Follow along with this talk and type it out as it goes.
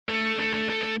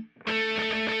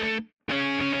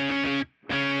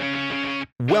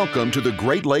Welcome to the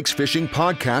Great Lakes Fishing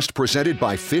Podcast presented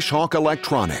by Fishhawk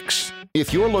Electronics.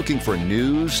 If you're looking for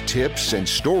news, tips, and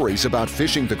stories about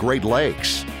fishing the Great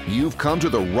Lakes, you've come to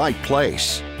the right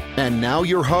place. And now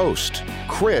your host,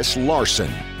 Chris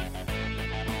Larson.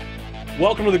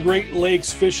 Welcome to the Great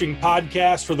Lakes Fishing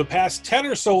Podcast. For the past 10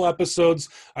 or so episodes,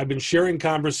 I've been sharing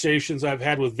conversations I've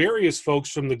had with various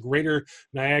folks from the Greater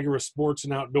Niagara Sports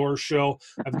and Outdoors Show.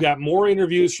 I've got more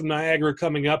interviews from Niagara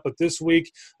coming up, but this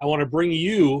week I want to bring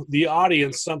you, the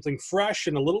audience, something fresh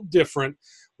and a little different.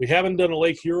 We haven't done a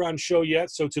Lake Huron show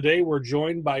yet, so today we're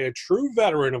joined by a true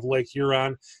veteran of Lake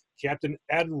Huron, Captain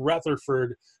Ed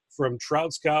Rutherford from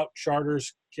Trout Scout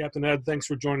Charters. Captain Ed, thanks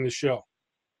for joining the show.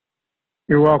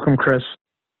 You're welcome, Chris.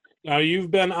 Now, you've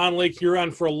been on Lake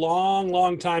Huron for a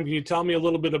long time. Can you tell me a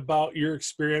little bit about your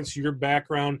experience, your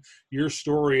background, your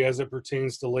story as it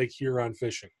pertains to Lake Huron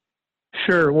fishing?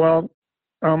 Sure. Well,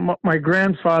 my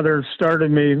grandfather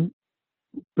started me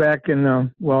back in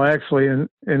the late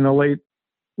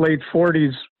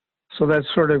 40s. So that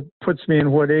sort of puts me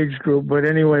in what age group. But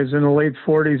anyways, in the late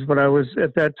 40s, but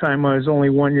at that time I was only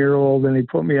 1 year old and he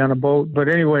put me on a boat. But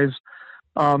anyways,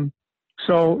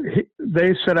 so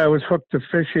they said I was hooked to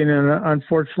fishing, and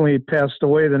unfortunately he passed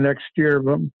away the next year.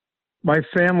 But my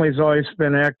family's always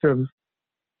been active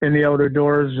in the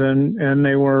outdoors, and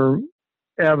they were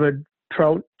avid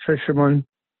trout fishermen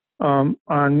on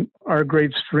our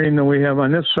great stream that we have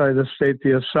on this side of the state,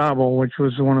 the Asabo, which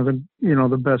was one of the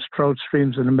best trout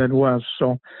streams in the Midwest.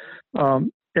 So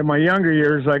in my younger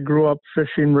years, I grew up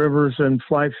fishing rivers and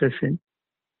fly fishing.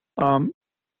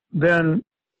 Then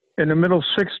in the middle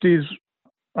 60s,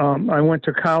 I went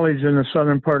to college in the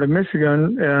southern part of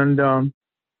Michigan, and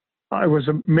I was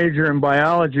a major in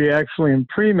biology, actually in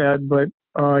pre-med, but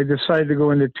I decided to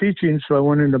go into teaching, so I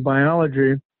went into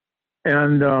biology.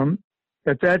 And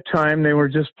at that time, they were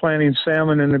just planting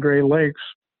salmon in the Great Lakes,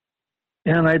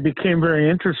 and I became very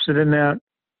interested in that.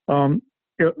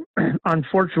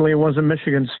 Unfortunately, it wasn't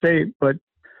Michigan State, but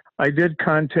I did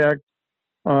contact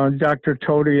Dr.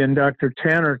 Tody and Dr.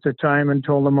 Tanner at the time and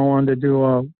told them I wanted to do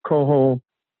a coho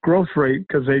growth rate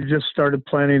because they just started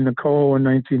planting the coho in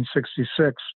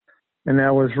 1966, and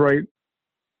that was right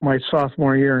my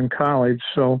sophomore year in college.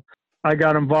 So I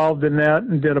got involved in that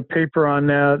and did a paper on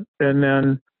that, and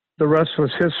then the rest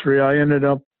was history. I ended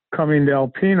up coming to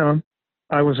Alpena.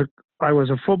 I was a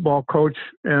football coach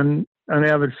and an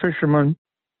avid fisherman,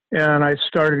 and I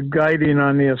started guiding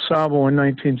on the Asabo in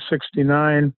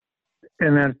 1969.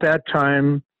 And at that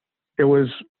time, it was,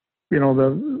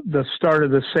 the start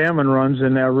of the salmon runs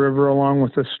in that river, along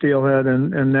with the steelhead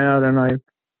and that.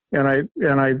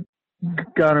 And I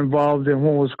got involved in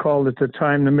what was called at the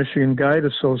time the Michigan Guide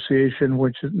Association,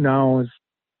 which now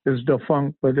is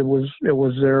defunct, but it was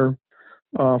there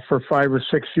for 5 or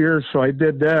 6 years. So I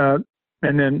did that,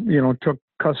 and then took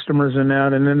customers in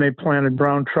that, and then they planted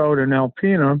brown trout in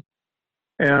Alpena,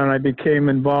 and I became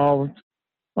involved.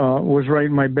 Was right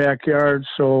in my backyard,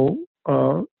 so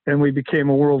and we became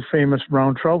a world famous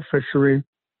brown trout fishery,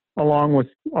 along with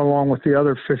the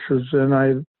other fishers. And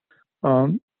I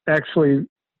actually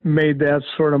made that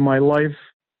sort of my life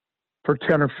for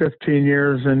 10 or 15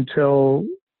 years until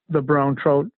the brown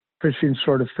trout fishing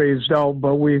sort of phased out.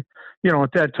 But we,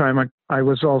 at that time I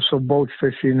was also boat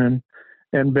fishing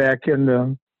and back in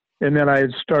the. And then I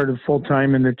had started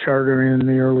full-time in the chartering in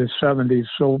the early 70s.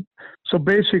 So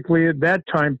basically, at that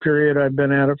time period, I've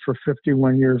been at it for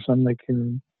 51 years on Lake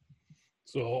Huron.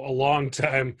 So a long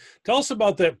time. Tell us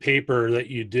about that paper that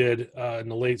you did in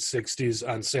the late 60s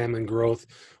on salmon growth.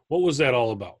 What was that all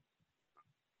about?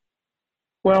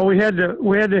 Well, we had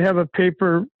to have a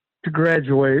paper to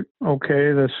graduate.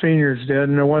 Okay, the seniors did,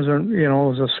 and there wasn't. It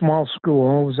was a small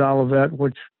school. It was Olivet,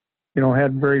 which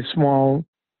had very small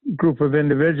group of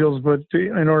individuals, but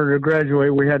in order to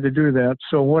graduate, we had to do that.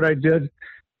 So what I did,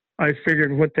 I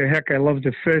figured, what the heck, I love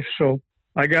to fish. So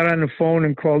I got on the phone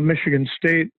and called Michigan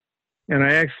State, and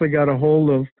I actually got a hold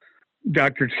of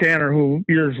Dr. Tanner, who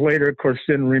years later, of course,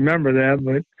 didn't remember that,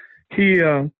 but he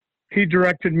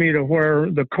directed me to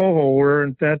where the coho were.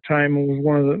 At that time, it was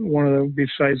one of the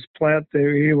besides Platte,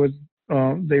 they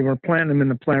were planting them in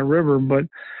the Platte River, but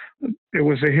it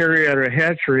was a Harrietta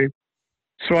hatchery.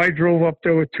 So I drove up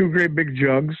there with 2 great big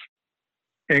jugs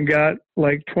and got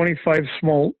like 25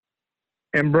 smolt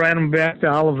and brought them back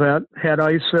to Olivet, had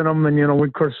ice in them. And,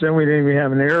 of course, then we didn't even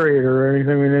have an aerator or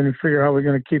anything. We didn't figure out how we were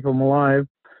going to keep them alive.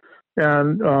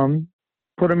 And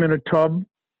put them in a tub,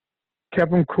 kept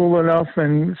them cool enough,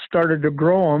 and started to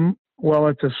grow them. Well,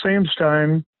 at the same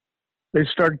time, they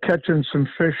started catching some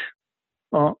fish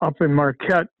up in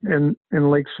Marquette in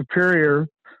Lake Superior.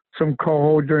 some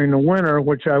coho during the winter,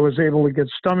 which I was able to get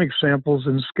stomach samples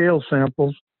and scale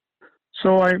samples.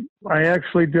 So I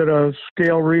actually did a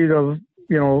scale read of,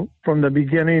 from the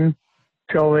beginning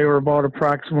till they were about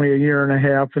approximately a year and a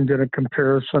half, and did a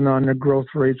comparison on the growth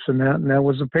rates and that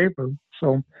was a paper.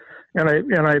 So, and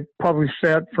I published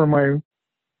that for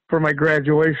my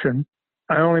graduation.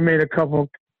 I only made a couple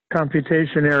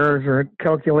computation errors or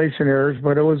calculation errors,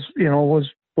 but it was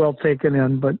well taken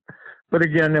in. But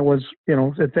again, it was,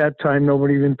 at that time,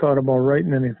 nobody even thought about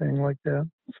writing anything like that.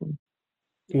 So.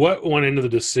 What went into the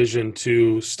decision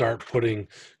to start putting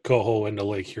coho into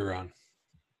Lake Huron?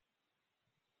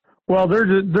 Well, their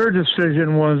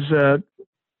decision was that,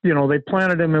 they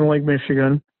planted them in Lake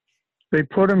Michigan. They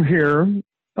put them here.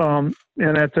 And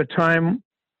at the time,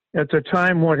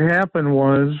 what happened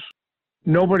was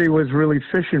nobody was really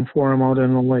fishing for them out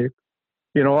in the lake.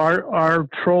 Our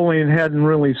trolling hadn't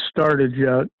really started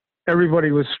yet.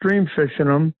 Everybody was stream fishing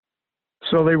them,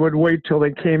 so they would wait till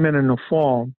they came in the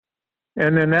fall.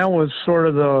 And then that was sort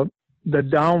of the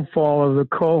downfall of the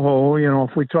coho.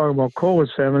 If we talk about coho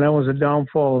salmon, that was a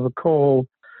downfall of the coho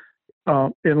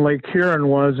in Lake Huron,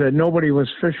 was that nobody was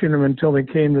fishing them until they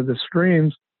came to the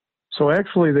streams. So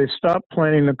actually they stopped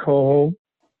planting the coho,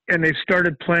 and they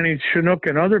started planting Chinook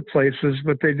in other places,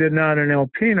 but they did not in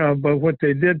Alpena. But what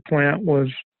they did plant was,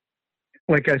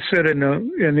 like I said, in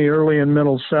the early and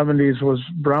middle 70s, was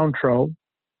brown trout.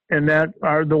 And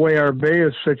the way our bay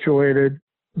is situated,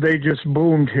 they just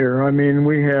boomed here. I mean,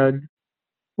 we had,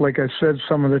 like I said,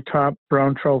 some of the top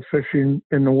brown trout fishing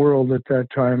in the world at that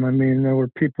time. I mean, there were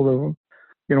people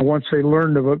that, once they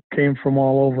learned of it, came from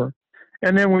all over.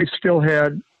 And then we still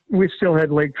had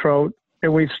lake trout,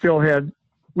 and we still had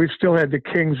the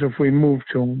kings if we moved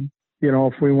to them.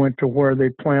 If we went to where they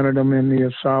planted them in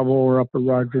the Asavo or Upper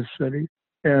Rogers City.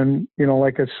 And,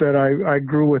 like I said, I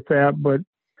grew with that. But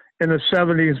in the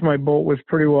 70s, my boat was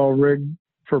pretty well rigged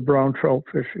for brown trout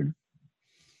fishing.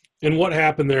 And what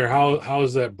happened there? How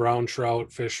has that brown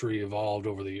trout fishery evolved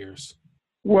over the years?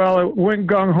 Well, it went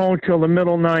gung-ho till the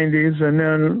middle 90s. And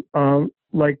then,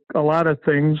 like a lot of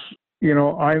things,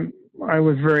 I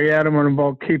was very adamant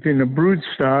about keeping the brood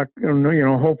stock and,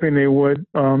 hoping they would.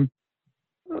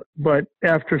 But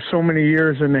after so many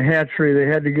years in the hatchery, they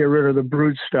had to get rid of the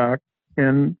brood stock.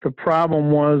 And the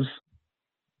problem was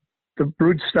the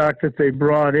brood stock that they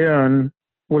brought in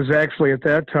was actually at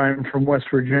that time from West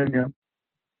Virginia.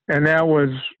 And that was,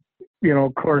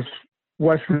 of course,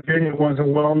 West Virginia wasn't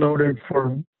well noted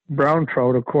for brown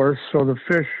trout, of course. So the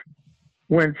fish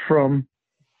went from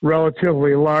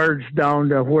relatively large down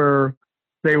to where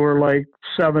they were like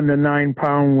 7 to 9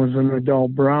 pound was an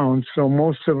adult brown. So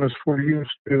most of us were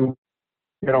used to,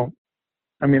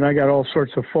 I got all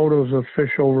sorts of photos of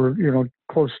fish over,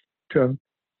 close to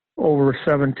over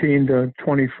 17 to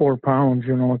 24 pounds,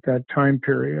 at that time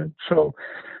period. So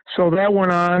that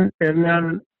went on. And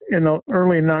then in the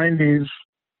early 90s,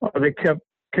 they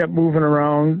kept moving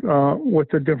around with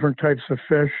the different types of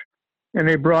fish. And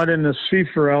they brought in the sea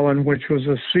forellen, which was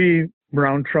a sea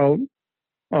brown trout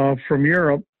from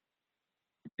Europe.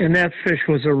 And that fish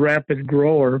was a rapid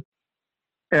grower.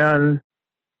 And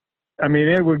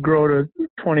it would grow to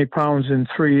 20 pounds in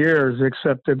 3 years,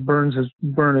 except it would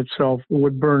burn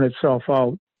itself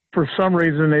out. For some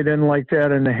reason, they didn't like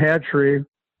that in the hatchery,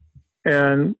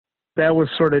 and that was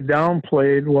sort of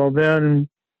downplayed. Well, then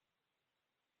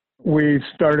we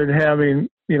started having,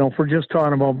 if we're just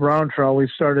talking about brown trout, we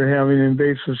started having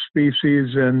invasive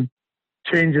species and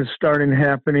changes starting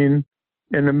happening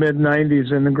in the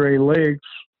mid-90s in the Great Lakes,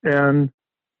 and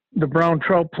the brown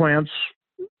trout plants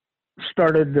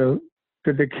started to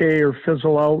decay or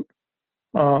fizzle out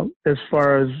as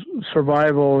far as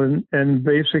survival, and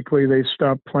basically they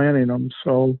stopped planting them.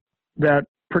 So that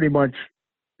pretty much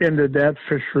ended that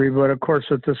fishery. But of course,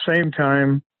 at the same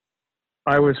time,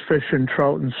 I was fishing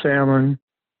trout and salmon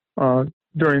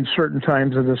during certain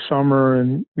times of the summer,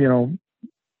 and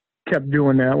kept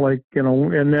doing that.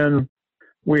 And then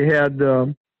we had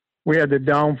the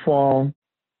downfall,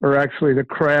 or actually the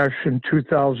crash in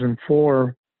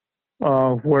 2004,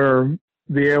 where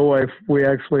the alewife, we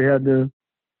actually had the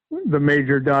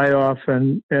major die-off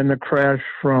and the crash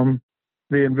from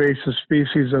the invasive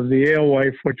species of the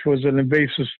alewife, which was an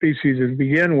invasive species to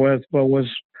begin with, but was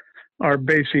our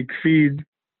basic feed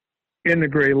in the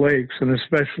Great Lakes, and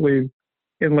especially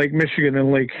in Lake Michigan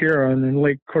and Lake Huron. And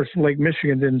Lake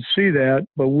Michigan didn't see that,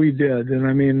 but we did.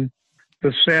 And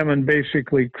the salmon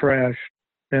basically crashed.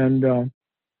 And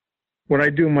when I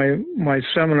do my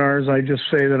seminars, I just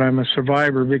say that I'm a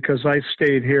survivor because I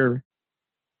stayed here.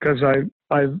 Because I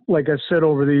like I said,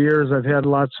 over the years, I've had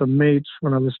lots of mates.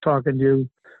 When I was talking to you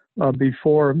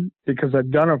before because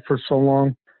I've done it for so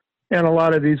long. And a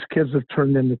lot of these kids have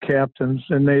turned into captains,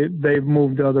 and they've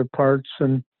moved to other parts.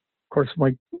 And of course,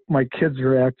 my kids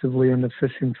are actively in the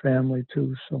fishing family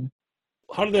too. So,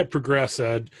 how did that progress,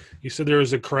 Ed? You said there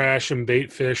was a crash in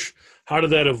bait fish. How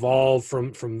did that evolve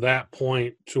from that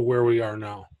point to where we are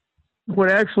now? What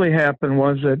actually happened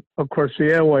was that, of course,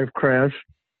 the Alewife crashed,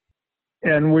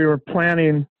 and we were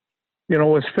planning. It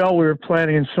was felt we were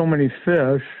planting so many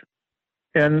fish,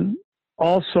 and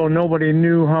also nobody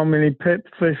knew how many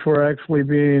fish were actually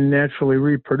being naturally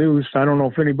reproduced. I don't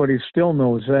know if anybody still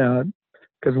knows that,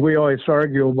 because we always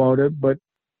argue about it. But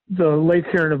the Lake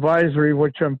Huron Advisory,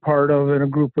 which I'm part of, and a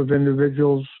group of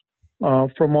individuals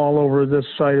from all over this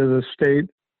side of the state,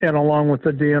 and along with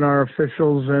the DNR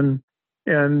officials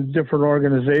and different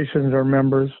organizations are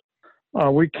members,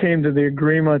 we came to the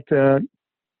agreement that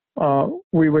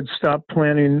we would stop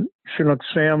planting Chinook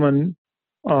salmon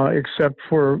except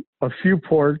for a few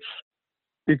ports,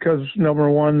 because number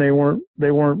one, they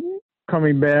weren't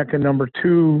coming back, and number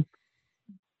two,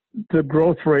 the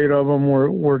growth rate of them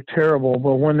were terrible.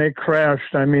 But when they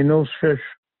crashed, I mean, those fish,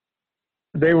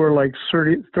 they were like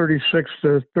 36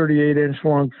 to 38 inch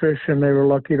long fish, and they were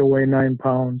lucky to weigh 9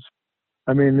 pounds.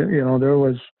 I mean,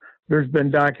 there's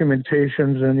been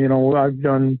documentations, and I've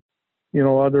done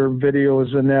other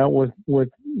videos and that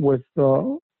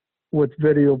with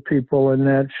video people and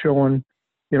that showing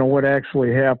what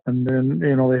actually happened. And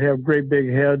they have great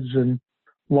big heads and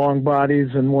long bodies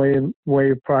and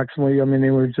weigh approximately, I mean,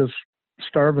 they were just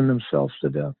starving themselves to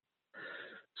death.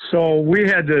 So we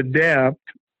had to adapt.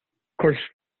 Of course,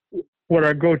 what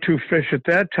our go-to fish at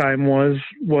that time was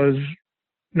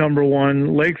number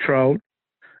one, lake trout,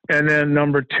 and then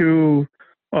number two,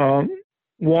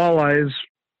 walleyes.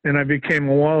 And I became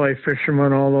a walleye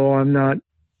fisherman, although I'm not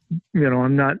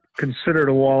considered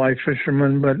a walleye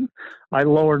fisherman, but I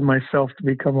lowered myself to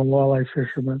become a walleye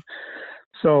fisherman.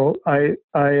 So I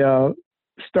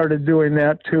started doing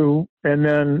that too. And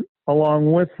then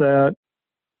along with that,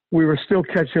 we were still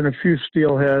catching a few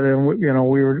steelhead, and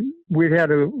we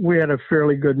had a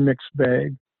fairly good mixed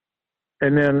bag.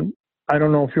 And then I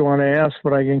don't know if you want to ask,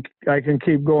 but I can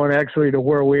keep going actually to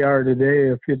where we are today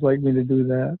if you'd like me to do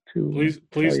that too.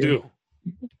 Please do.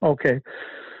 Okay.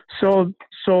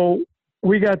 So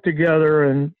we got together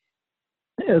and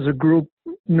as a group,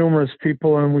 numerous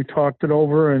people, and we talked it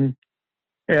over, and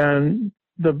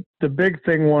the big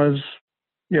thing was,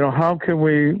 how can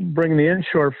we bring the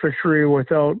inshore fishery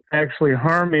without actually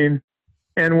harming,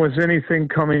 and was anything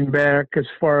coming back as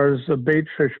far as the bait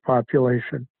fish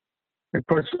population? Of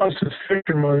course, us as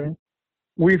fishermen,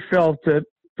 we felt that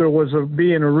there was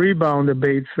being a rebound of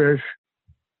bait fish,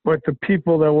 but the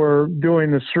people that were doing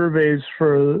the surveys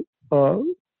for the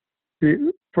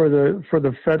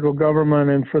federal government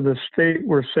and for the state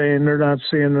were saying they're not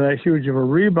seeing that huge of a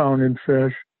rebound in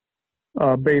fish,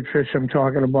 bait fish I'm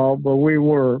talking about, but we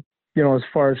were, as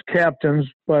far as captains.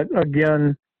 But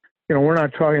again, we're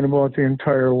not talking about the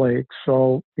entire lake,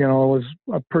 so it was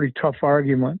a pretty tough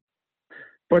argument.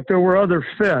 But there were other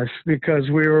fish, because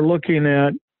we were looking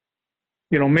at,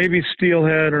 maybe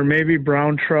steelhead or maybe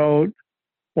brown trout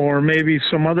or maybe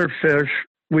some other fish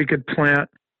we could plant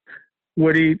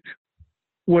would eat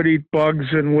bugs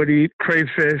and would eat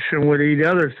crayfish and would eat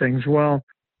other things. Well,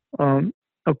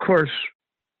 of course,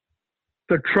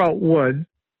 the trout would.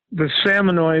 The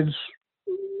salmonoids,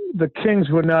 the kings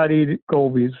would not eat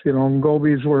gobies.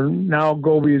 Gobies were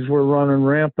running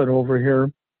rampant over here.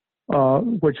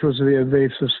 Which was the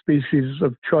invasive species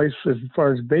of choice as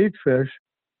far as bait fish,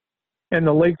 and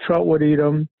the lake trout would eat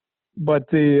them, but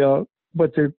the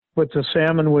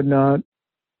salmon would not.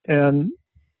 And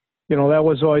that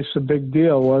was always the big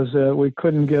deal, was that we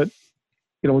couldn't get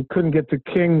the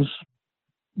kings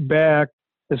back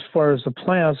as far as the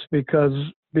plants because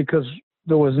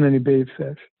there wasn't any bait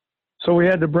fish. So we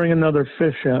had to bring another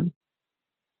fish in.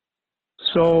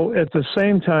 So at the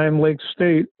same time, Lake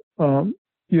State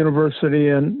University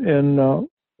in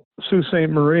Sault Ste.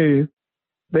 Marie,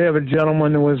 they have a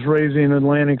gentleman who was raising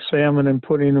Atlantic salmon and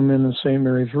putting them in the St.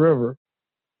 Mary's River.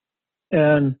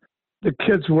 And the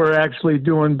kids were actually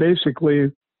doing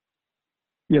basically,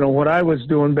 what I was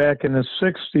doing back in the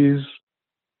 60s.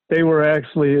 They were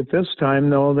actually, at this time,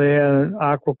 though, they had an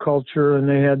aquaculture and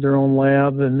they had their own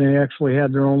lab and they actually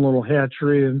had their own little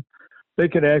hatchery, and they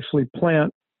could actually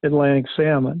plant Atlantic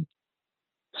salmon.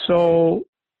 So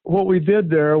what we did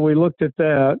there, we looked at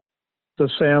that, the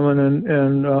salmon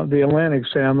and the Atlantic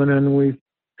salmon, and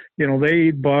they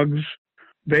eat bugs.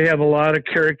 They have a lot of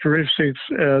characteristics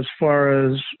as far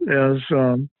as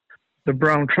the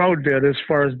brown trout did, as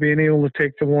far as being able to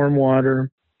take the warm water,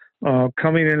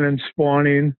 coming in and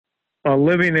spawning,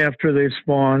 living after they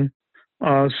spawn.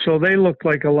 So they look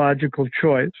like a logical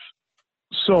choice.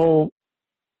 So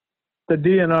the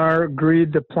DNR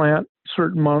agreed to plant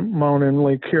certain amount in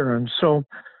Lake Huron. So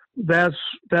that's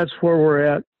where we're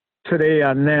at today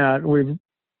on that. We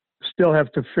still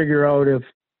have to figure out if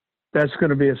that's going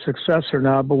to be a success or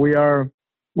not, but we are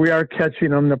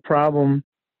catching them. The problem,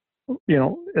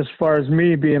 as far as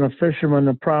me being a fisherman,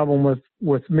 the problem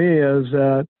with me is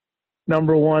that,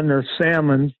 number one, they're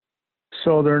salmon,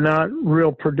 so they're not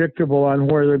real predictable on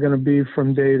where they're going to be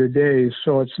from day to day.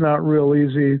 So it's not real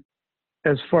easy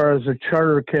as far as a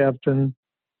charter captain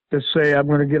to say, I'm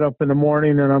going to get up in the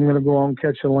morning and I'm going to go out and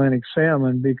catch Atlantic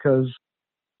salmon, because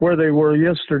where they were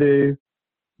yesterday,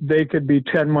 they could be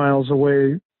 10 miles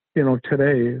away,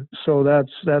 today. So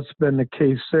that's been the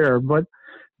case there. But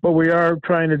we are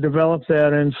trying to develop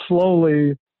that, and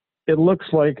slowly it looks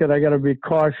like it. I got to be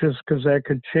cautious because that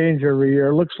could change every year.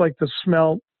 It looks like the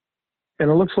smelt, and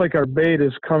it looks like our bait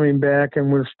is coming back,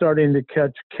 and we're starting to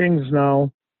catch kings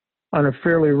now on a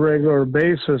fairly regular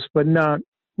basis, but not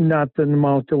the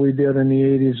amount that we did in the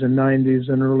 80s and 90s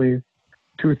and early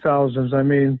 2000s. I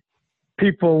mean,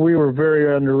 we were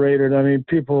very underrated. I mean,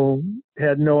 people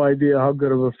had no idea how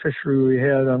good of a fishery we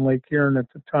had on Lake Huron at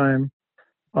the time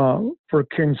for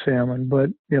king salmon.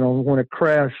 But, when it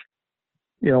crashed,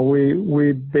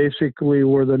 we basically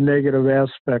were the negative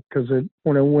aspect, because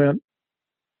when it went,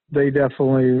 they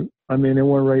definitely, it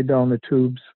went right down the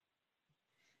tubes.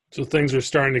 So things are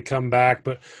starting to come back,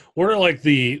 but what are like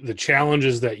the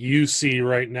challenges that you see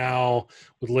right now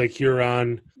with Lake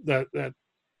Huron that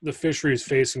the fishery is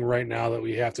facing right now that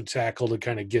we have to tackle to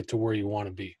kind of get to where you want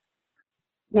to be?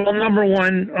 Well, number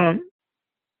one,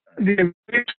 the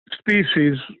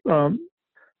species, I'm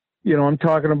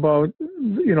talking about,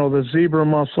 the zebra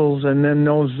mussels, and then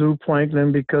no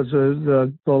zooplankton, because of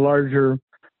the larger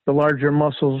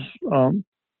mussels,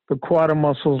 the quota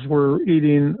mussels were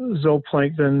eating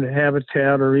zooplankton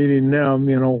habitat or eating them,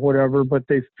 whatever, but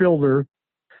they filter.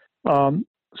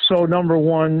 So number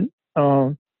one,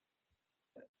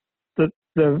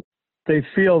 they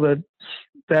feel that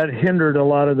hindered a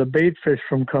lot of the bait fish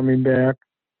from coming back.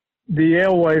 The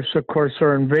alewives, of course,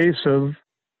 are invasive,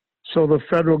 so the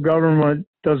federal government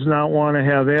does not want to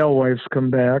have alewives come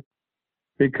back,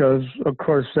 because, of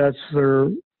course, that's their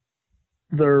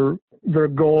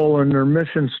goal, and their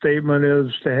mission statement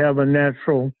is to have a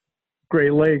natural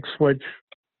Great Lakes, which,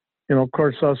 of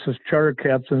course, us as charter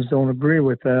captains don't agree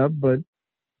with that, but,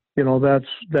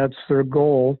 that's their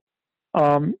goal.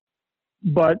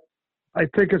 But I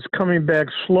think it's coming back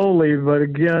slowly. But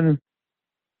again,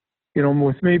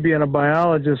 with me being a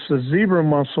biologist, the zebra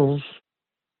mussels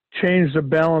change the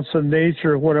balance of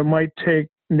nature. What it might take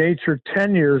nature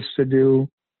 10 years to do,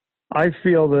 I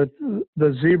feel that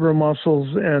the zebra mussels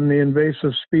and the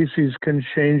invasive species can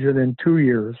change it in 2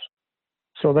 years.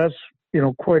 So that's,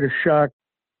 quite a shock,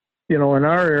 in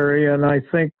our area. And I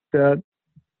think that,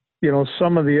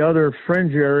 some of the other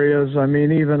fringe areas,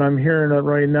 even I'm hearing it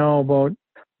right now a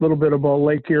little bit about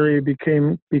Lake Erie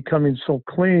becoming so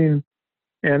clean,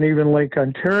 and even Lake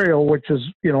Ontario, which is,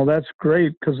 that's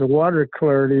great because the water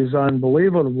clarity is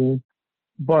unbelievable,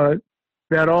 but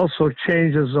that also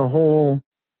changes the whole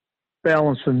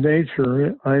balance of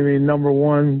nature. Number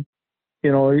one,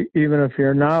 even if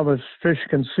you're a novice, fish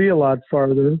can see a lot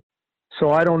farther.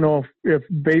 So I don't know if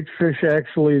bait fish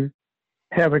actually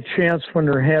have a chance when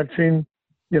they're hatching.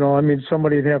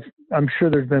 I'm sure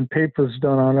there's been papers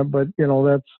done on it, but,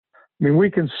 we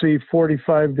can see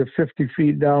 45 to 50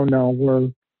 feet down now, where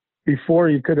before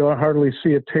you could hardly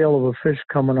see a tail of a fish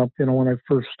coming up, when I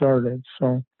first started.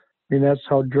 So, that's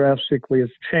how drastically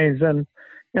it's changed. And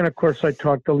of course, I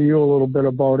talked to you a little bit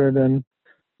about it, and,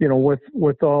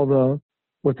 with all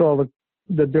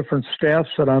the different staffs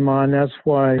that I'm on, that's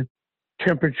why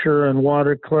temperature and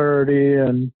water clarity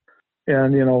and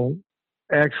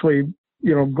actually,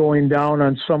 going down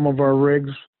on some of our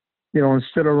rigs,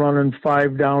 instead of running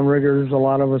 5 downriggers, a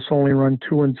lot of us only run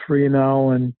 2 and 3 now.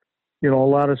 And, a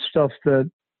lot of stuff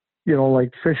that,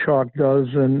 like Fishhawk does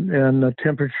and the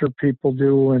temperature people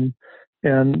do, and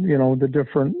the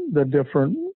different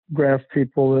graph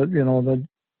people that,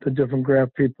 the different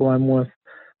graph people I'm with,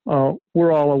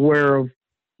 we're all aware of,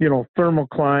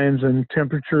 thermoclines and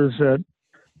temperatures that,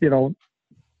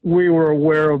 we were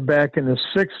aware of back in the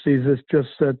 60s. It's just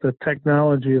that the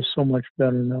technology is so much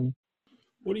better now.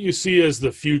 What do you see as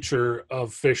the future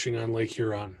of fishing on Lake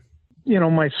Huron?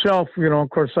 Myself, of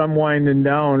course, I'm winding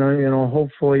down.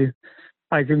 Hopefully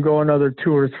I can go another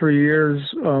 2 or 3 years.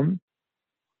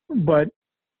 But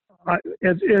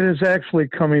it is actually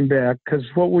coming back, because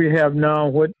what we have now,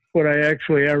 what I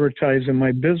actually advertise in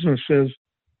my business is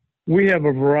we have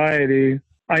a variety.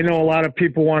 I know a lot of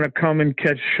people want to come and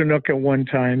catch Chinook at one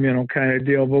time, kind of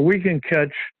deal, but we can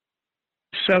catch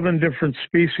 7 different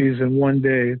species in one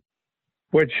day,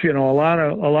 which, a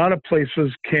lot of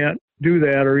places can't do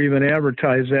that or even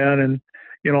advertise that. And,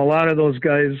 a lot of those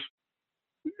guys,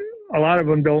 a lot of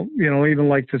them don't, even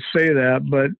like to say that,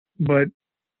 but,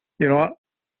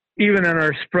 even in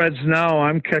our spreads now,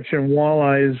 I'm catching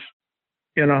walleyes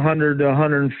in 100 to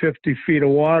 150 feet of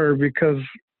water because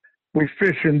we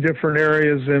fish in different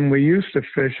areas than we used to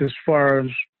fish as far as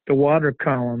the water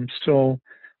column. So,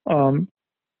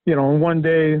 one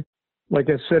day, like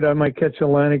I said, I might catch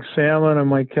Atlantic salmon, I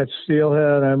might catch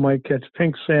steelhead, I might catch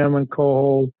pink salmon,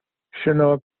 coho,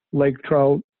 Chinook, lake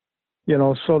trout,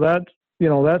 so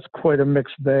that's quite a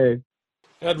mixed bag.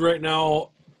 Ed, right now,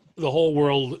 the whole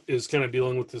world is kind of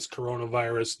dealing with this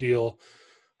coronavirus deal.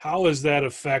 How has that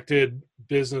affected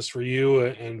business for you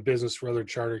and business for other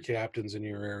charter captains in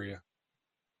your area?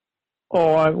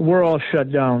 Oh, we're all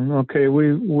shut down. Okay,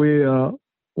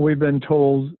 we've been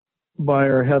told by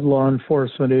our head law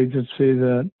enforcement agency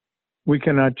that we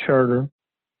cannot charter,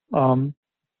 and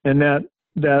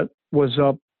that was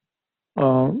up.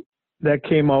 That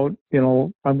came out.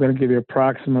 I'm going to give you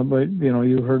approximate, but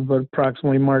you heard, but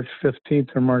approximately March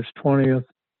 15th or March 20th.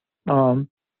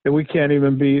 That we can't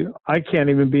even be. I can't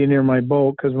even be near my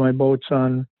boat because my boat's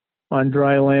on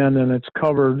dry land and it's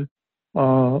covered.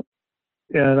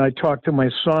 And I talked to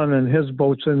my son, and his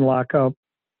boat's in lockup.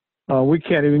 We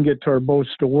can't even get to our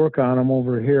boats to work on them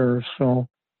over here. So,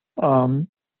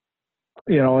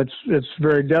 it's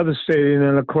very devastating.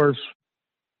 And of course,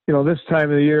 this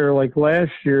time of the year, like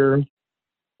last year,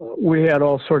 we had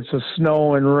all sorts of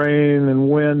snow and rain and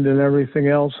wind and everything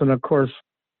else. And of course,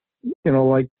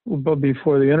 like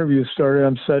before the interview started,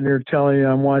 I'm sitting here telling you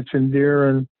I'm watching deer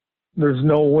and there's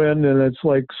no wind and it's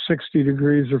like 60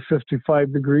 degrees or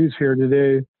 55 degrees here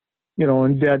today,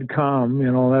 and dead calm.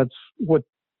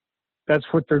 That's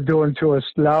what they're doing to us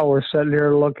now. We're sitting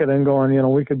here looking and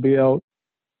going, we could be out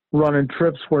running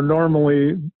trips where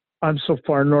normally I'm so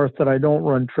far north that I don't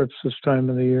run trips this time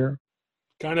of the year.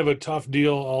 Kind of a tough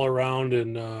deal all around,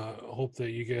 and hope that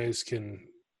you guys can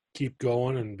keep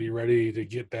going and be ready to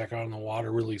get back out on the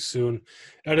water really soon.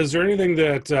 Ed, is there anything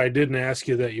that I didn't ask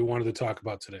you that you wanted to talk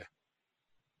about today?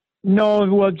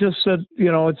 No, well, just that,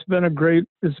 it's been a great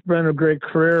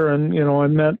career, and,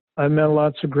 I met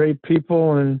lots of great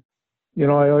people, and,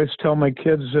 I always tell my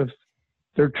kids if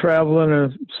they're traveling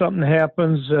and if something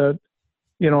happens that,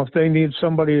 if they need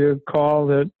somebody to call,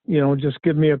 that, just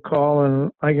give me a call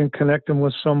and I can connect them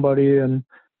with somebody. And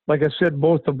like I said,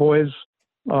 both the boys,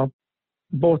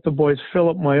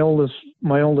 Philip, my oldest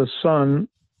son,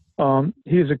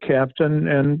 he's a captain,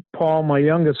 and Paul, my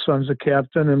youngest son's a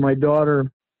captain, and my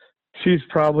daughter, she's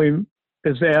probably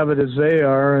as avid as they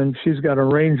are, and she's got a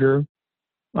Ranger.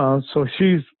 So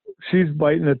she's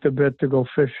biting at the bit to go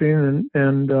fishing.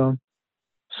 And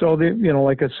so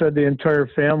like I said, the entire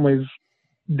family's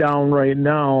down right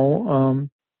now.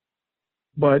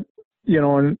 But,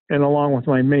 and along with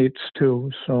my mates too.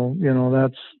 So,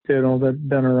 that's, that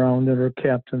been around that are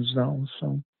captains now.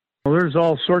 So there's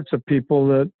all sorts of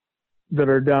people that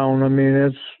are down. I mean,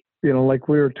 it's, like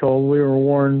we were told, we were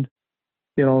warned,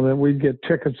 that we'd get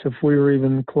tickets if we were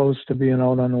even close to being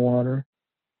out on the water.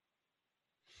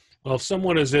 Well, if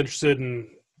someone is interested in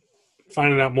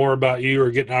finding out more about you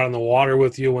or getting out on the water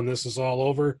with you when this is all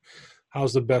over,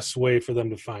 how's the best way for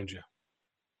them to find you?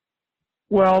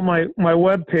 Well, my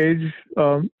webpage,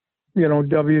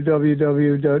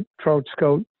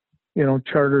 www.troutscout,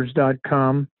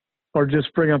 charters.com, or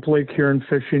just bring up Lake Huron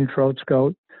Fishing Trout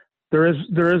Scout. There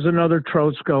is another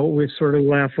Trout Scout. We sort of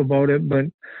laugh about it, but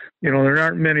there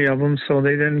aren't many of them, so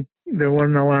there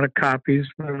wasn't a lot of copies.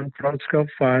 But on Trout Scout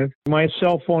 5, my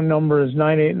cell phone number is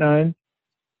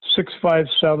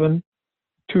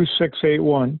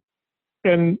 989-657-2681,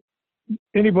 and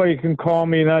anybody can call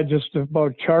me, not just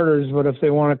about charters, but if they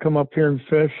want to come up here and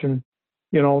fish. And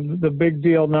the big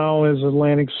deal now is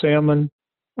Atlantic salmon.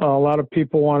 A lot of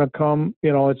people want to come.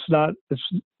 It's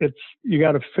you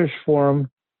got to fish for them.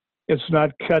 It's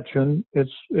not catching.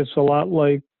 It's a lot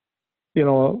like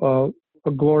a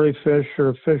glory fish or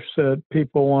a fish that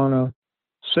people want to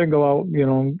single out,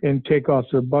 and take off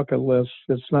their bucket list.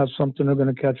 It's not something they're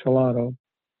going to catch a lot of.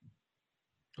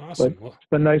 Awesome. But it's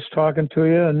been nice talking to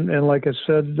you. And like I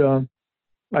said,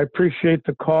 I appreciate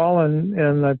the call,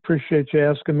 and I appreciate you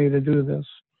asking me to do this.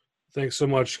 Thanks so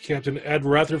much, Captain Ed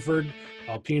Rutherford,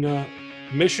 Alpena,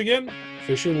 Michigan,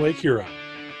 fishing Lake Huron.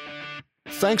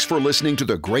 Thanks for listening to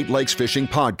the Great Lakes Fishing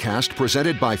Podcast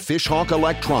presented by Fishhawk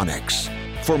Electronics.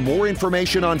 For more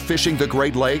information on fishing the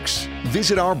Great Lakes,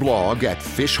 visit our blog at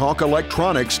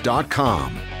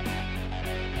fishhawkelectronics.com.